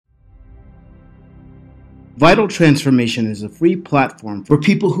Vital Transformation is a free platform for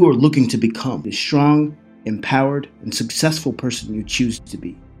people who are looking to become the strong, empowered, and successful person you choose to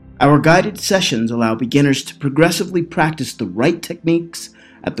be. Our guided sessions allow beginners to progressively practice the right techniques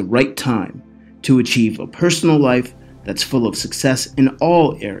at the right time to achieve a personal life that's full of success in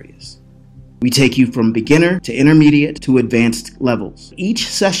all areas. We take you from beginner to intermediate to advanced levels. Each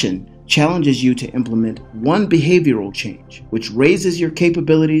session challenges you to implement one behavioral change, which raises your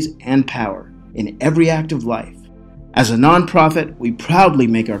capabilities and power in every act of life. As a nonprofit, we proudly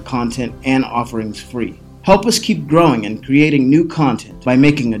make our content and offerings free. Help us keep growing and creating new content by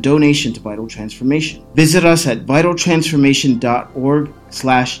making a donation to Vital Transformation. Visit us at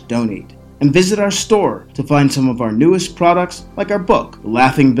vitaltransformation.org/donate and visit our store to find some of our newest products like our book, The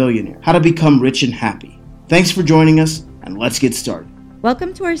Laughing Billionaire, How to Become Rich and Happy. Thanks for joining us, and let's get started.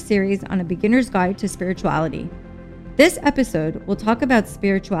 Welcome to our series on A Beginner's Guide to Spirituality. This episode will talk about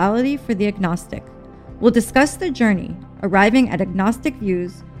spirituality for the agnostic. We'll discuss the journey, arriving at agnostic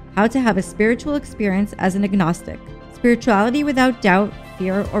views, how to have a spiritual experience as an agnostic, spirituality without doubt,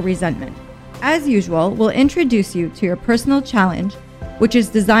 fear, or resentment. As usual, we'll introduce you to your personal challenge, which is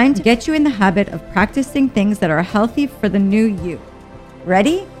designed to get you in the habit of practicing things that are healthy for the new you.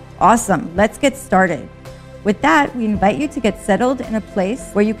 Ready? Awesome. Let's get started. With that, we invite you to get settled in a place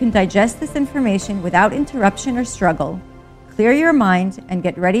where you can digest this information without interruption or struggle, clear your mind, and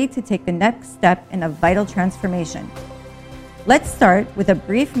get ready to take the next step in a vital transformation. Let's start with a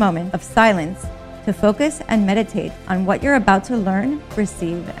brief moment of silence to focus and meditate on what you're about to learn,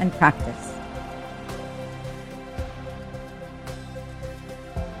 receive, and practice.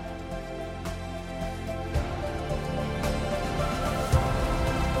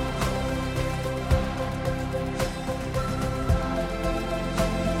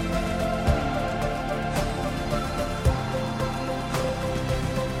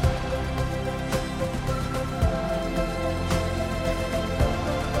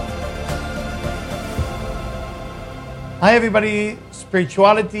 Hi everybody,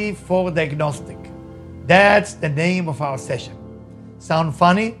 Spirituality for the Agnostic. That's the name of our session. Sound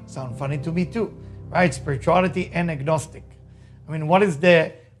funny? Sound funny to me too, right? Spirituality and agnostic. I mean, what is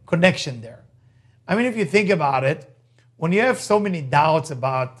the connection there? I mean, if you think about it, when you have so many doubts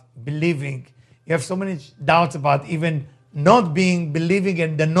about believing, you have so many doubts about even not being believing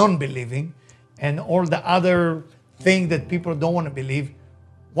and the non-believing and all the other things that people don't want to believe,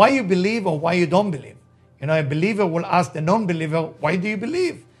 why you believe or why you don't believe. You know, a believer will ask the non-believer, why do you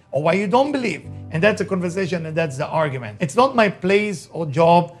believe? Or why you don't believe? And that's a conversation and that's the argument. It's not my place or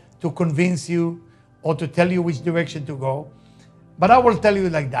job to convince you or to tell you which direction to go. But I will tell you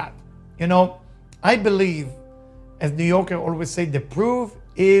like that. You know, I believe, as New Yorker always say, the proof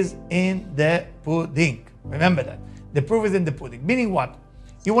is in the pudding. Remember that. The proof is in the pudding. Meaning what?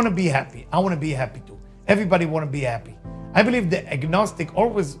 You want to be happy. I want to be happy too. Everybody want to be happy. I believe the agnostic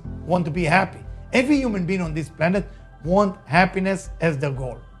always want to be happy. Every human being on this planet wants happiness as their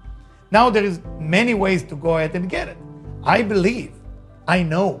goal. Now there is many ways to go ahead and get it. I believe, I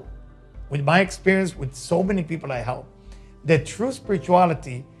know, with my experience with so many people I help, that true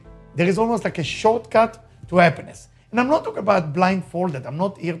spirituality, there is almost like a shortcut to happiness. And I'm not talking about blindfolded. I'm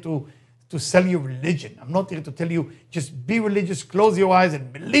not here to sell you religion. I'm not here to tell you just be religious, close your eyes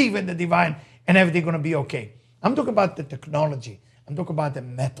and believe in the divine and everything's going to be okay. I'm talking about the technology. I'm talking about the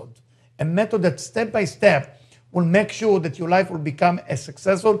method. A method that step by step will make sure that your life will become as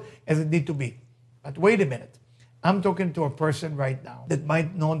successful as it needs to be. But wait a minute. I'm talking to a person right now that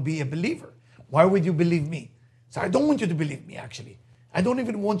might not be a believer. Why would you believe me? So I don't want you to believe me, actually. I don't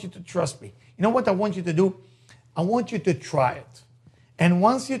even want you to trust me. You know what I want you to do? I want you to try it. And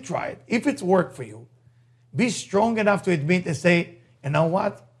once you try it, if it's worked for you, be strong enough to admit and say, you know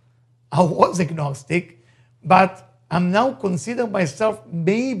what? I was agnostic, but I'm now considering myself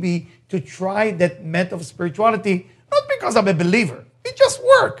maybe to try that method of spirituality, not because I'm a believer. It just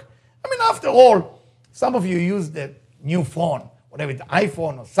works. I mean, after all, some of you use the new phone, whatever, the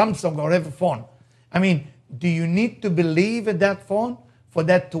iPhone or Samsung or whatever phone. I mean, do you need to believe in that phone for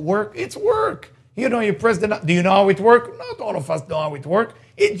that to work? It's work. You know, you press the, do you know how it works? Not all of us know how it works.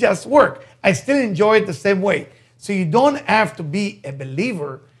 It just works. I still enjoy it the same way. So you don't have to be a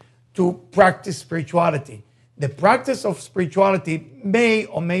believer to practice spirituality. The practice of spirituality may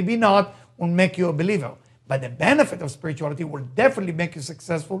or maybe not will make you a believer. But the benefit of spirituality will definitely make you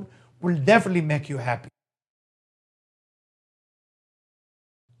successful, will definitely make you happy.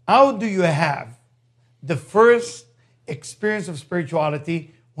 How do you have the first experience of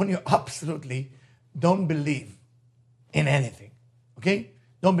spirituality when you absolutely don't believe in anything? Okay?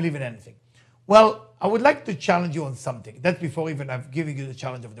 Don't believe in anything. Well, I would like to challenge you on something. That's before even I've given you the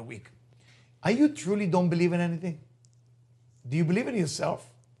challenge of the week. are you truly don't believe in anything? Do you believe in yourself?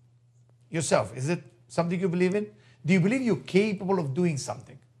 Yourself, is it something you believe in? Do you believe you're capable of doing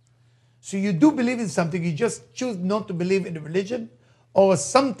something? So you do believe in something, you just choose not to believe in a religion or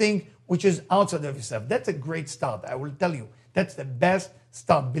something which is outside of yourself. That's a great start, I will tell you. That's the best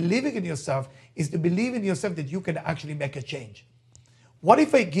start. Believing in yourself is to believe in yourself that you can actually make a change. What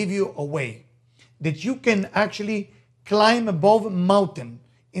if I give you a way that you can actually climb above a mountain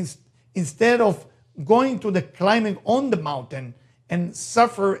instead of going to the climbing on the mountain and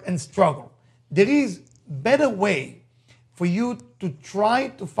suffer and struggle? There is a better way for you to try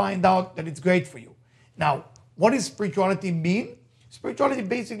to find out that it's great for you. Now, what does spirituality mean? Spirituality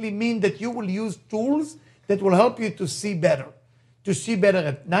basically means that you will use tools that will help you to see better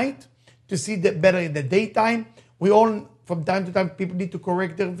at night, to see better in the daytime. We all, from time to time, people need to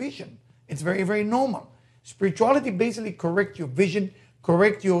correct their vision. It's very, very normal. Spirituality basically corrects your vision,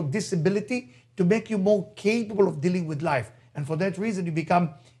 correct your disability to make you more capable of dealing with life. And for that reason, you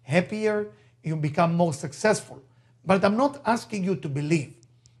become happier, you become more successful. But I'm not asking you to believe.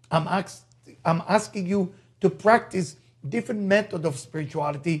 I'm asking you to practice different method of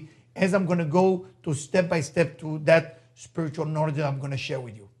spirituality as I'm going to go to step by step to that spiritual knowledge that I'm going to share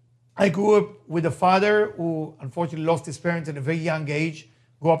with you. I grew up with a father who unfortunately lost his parents at a very young age,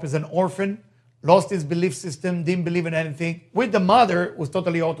 grew up as an orphan, lost his belief system, didn't believe in anything, with the mother who was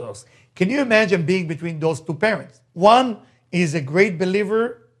totally Orthodox. Can you imagine being between those two parents? One is a great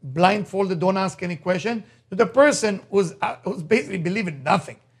believer, blindfolded, don't ask any question, to the person who's basically believing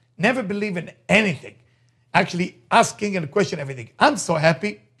nothing, never believe in anything, actually asking and questioning everything. I'm so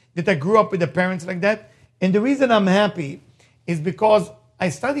happy that I grew up with the parents like that. And the reason I'm happy is because I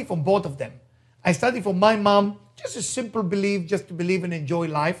study from both of them. I study from my mom, just a simple belief, just to believe and enjoy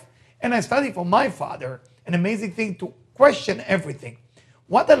life. And I study from my father, an amazing thing to question everything.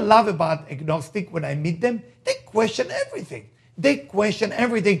 What I love about agnostic when I meet them, they question everything. They question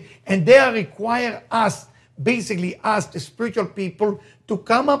everything. And they require us, basically us, the spiritual people, to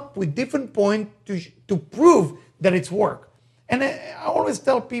come up with different points to prove that it's work. And I always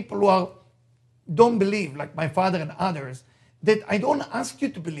tell people who don't believe, like my father and others, that I don't ask you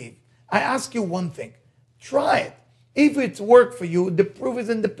to believe. I ask you one thing. Try it. If it's work for you, the proof is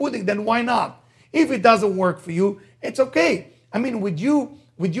in the pudding, then why not? If it doesn't work for you, it's okay. I mean, would you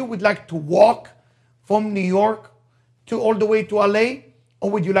like to walk from New York to all the way to LA? Or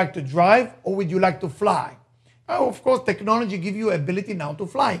would you like to drive? Or would you like to fly? Of course, technology gives you ability now to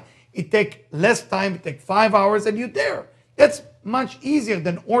fly. It takes less time, it takes 5 hours and you're there. That's much easier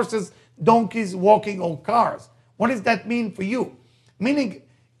than horses, donkeys, walking, or cars. What does that mean for you? Meaning,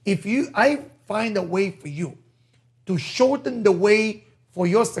 I find a way for you to shorten the way for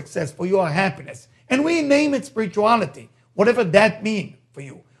your success, for your happiness. And we name it spirituality, whatever that means for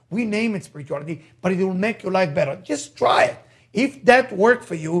you. We name it spirituality, but it will make your life better. Just try it. If that works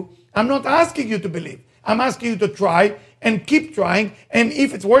for you, I'm not asking you to believe. I'm asking you to try and keep trying. And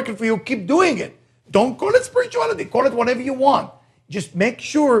if it's working for you, keep doing it. Don't call it spirituality. Call it whatever you want. Just make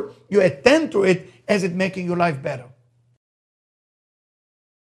sure you attend to it as it's making your life better.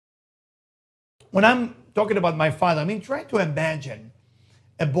 When I'm talking about my father, I mean, try to imagine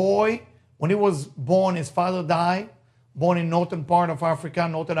a boy, when he was born, his father died, born in northern part of Africa,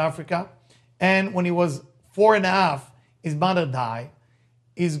 northern Africa. And when he was 4.5, his mother died.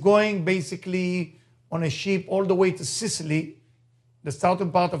 He's going basically on a ship all the way to Sicily, the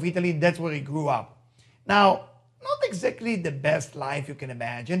southern part of Italy. That's where he grew up. Now, not exactly the best life you can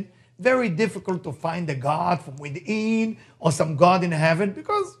imagine. Very difficult to find a God from within or some God in heaven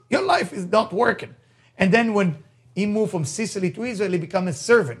because your life is not working. And then when he moved from Sicily to Israel, he became a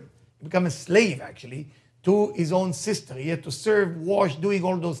servant. He became a slave, actually, to his own sister. He had to serve, wash, doing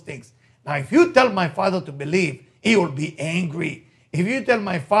all those things. Now, if you tell my father to believe, he will be angry. If you tell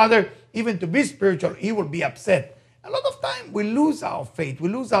my father even to be spiritual, he will be upset. A lot of time we lose our faith. We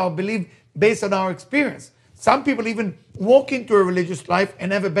lose our belief based on our experience. Some people even walk into a religious life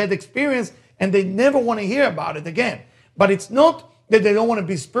and have a bad experience and they never want to hear about it again. But it's not that they don't want to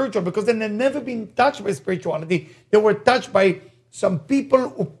be spiritual because they've never been touched by spirituality. They were touched by some people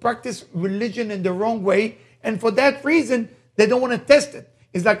who practice religion in the wrong way. And for that reason, they don't want to test it.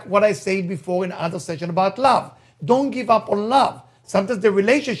 It's like what I said before in other session about love. Don't give up on love. Sometimes the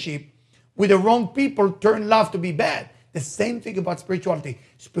relationship with the wrong people turn love to be bad. The same thing about spirituality.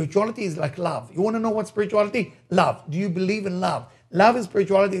 Spirituality is like love. You want to know what spirituality? Love. Do you believe in love? Love and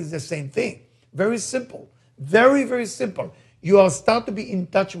spirituality is the same thing. Very simple. Very, very simple. You are start to be in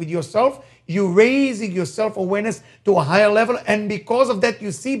touch with yourself. You're raising your self-awareness to a higher level. And because of that,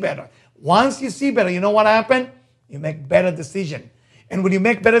 you see better. Once you see better, you know what happened? You make better decisions. And when you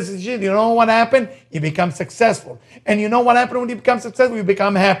make better decisions, you know what happened? You become successful. And you know what happened when you become successful? You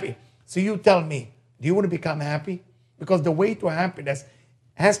become happy. So you tell me, do you want to become happy? Because the way to happiness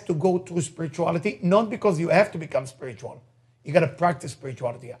has to go through spirituality, not because you have to become spiritual. You got to practice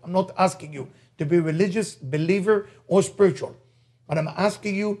spirituality. I'm not asking you to be religious, believer, or spiritual. But I'm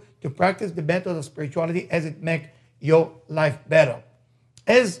asking you to practice the method of spirituality as it makes your life better.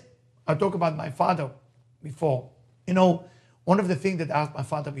 As I talk about my father before, one of the things that I asked my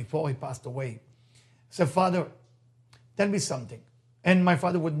father before he passed away, I said, Father, tell me something. And my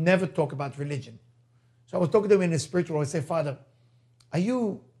father would never talk about religion. So I was talking to him in a spiritual way. I said, Father,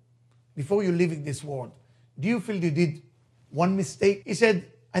 before you leaving this world, do you feel you did one mistake? He said,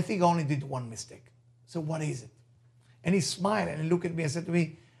 I think I only did one mistake. So what is it? And he smiled and he looked at me and said to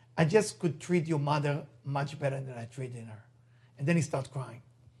me, I just could treat your mother much better than I treated her. And then he started crying.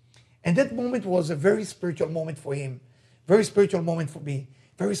 And that moment was a very spiritual moment for him, very spiritual moment for me,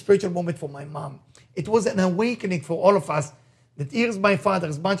 very spiritual moment for my mom. It was an awakening for all of us that here's my father,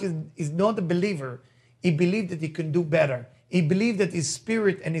 as much as he's not a believer, he believed that he can do better. He believed that his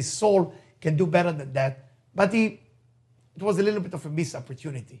spirit and his soul can do better than that. But it was a little bit of a missed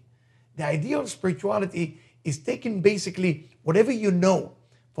opportunity. The idea of spirituality is taking basically whatever you know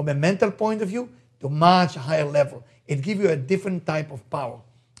from a mental point of view to a much higher level. It gives you a different type of power.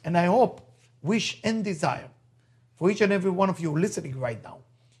 And I hope, wish, and desire for each and every one of you listening right now.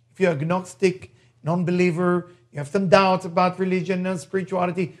 If you're agnostic, non-believer, you have some doubts about religion and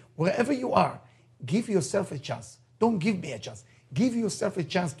spirituality, wherever you are, give yourself a chance. Don't give me a chance. Give yourself a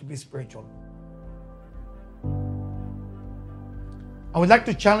chance to be spiritual. I would like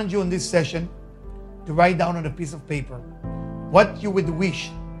to challenge you in this session to write down on a piece of paper what you would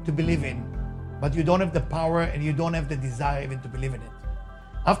wish to believe in, but you don't have the power and you don't have the desire even to believe in it.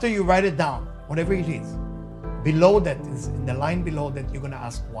 After you write it down, whatever it is, below that, in the line below that, you're going to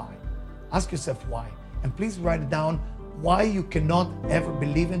ask why. Ask yourself why. And please write down why you cannot ever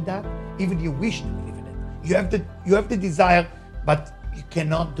believe in that, even you wish to believe in it. You have the desire, but you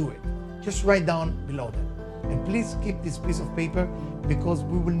cannot do it. Just write down below that. And please keep this piece of paper because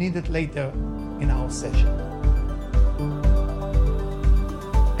we will need it later in our session.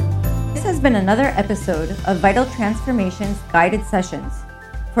 This has been another episode of Vital Transformations Guided Sessions.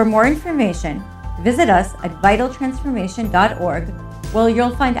 For more information, visit us at vitaltransformation.org, where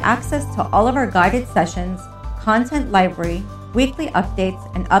you'll find access to all of our guided sessions, content library, weekly updates,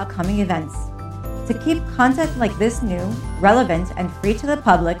 and upcoming events. To keep content like this new, relevant, and free to the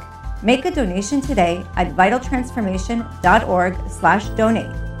public, make a donation today at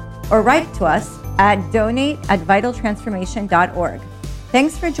vitaltransformation.org/donate, or write to us at donate@vitaltransformation.org.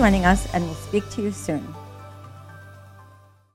 Thanks for joining us, and we'll speak to you soon.